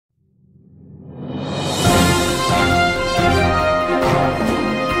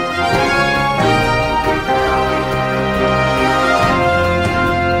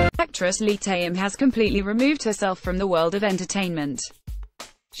actress Lee Tae Im has completely removed herself from the world of entertainment.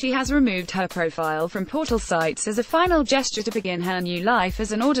 She has removed her profile from portal sites as a final gesture to begin her new life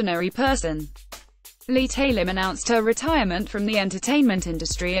as an ordinary person. Lee Tae Im announced her retirement from the entertainment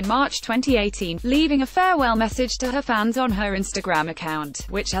industry in March 2018, leaving a farewell message to her fans on her Instagram account,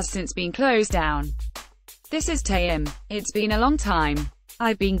 which has since been closed down. "This is Tae Im. It's been a long time.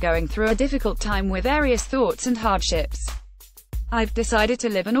 I've been going through a difficult time with various thoughts and hardships. I've decided to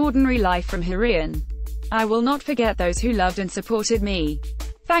live an ordinary life from here on. I will not forget those who loved and supported me.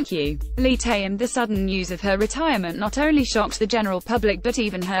 Thank you." Lee Tae Im. The sudden news of her retirement not only shocked the general public but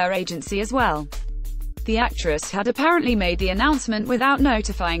even her agency as well. The actress had apparently made the announcement without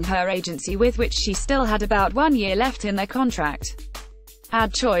notifying her agency, with which she still had about 1 year left in their contract.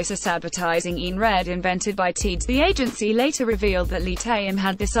 Ad choices advertising in red invented by Teads. The agency later revealed that Lee Tae Im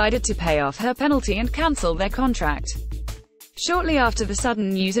had decided to pay off her penalty and cancel their contract. Shortly after the sudden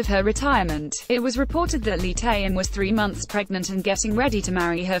news of her retirement, it was reported that Lee Tae Im was 3 months pregnant and getting ready to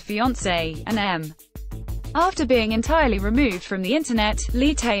marry her fiancé, M. After being entirely removed from the internet,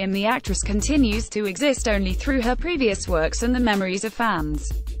 Lee Tae Im, the actress, continues to exist only through her previous works and the memories of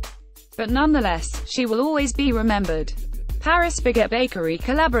fans. But nonetheless, she will always be remembered. Paris Baguette Bakery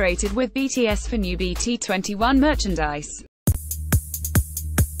collaborated with BTS for new BT21 merchandise.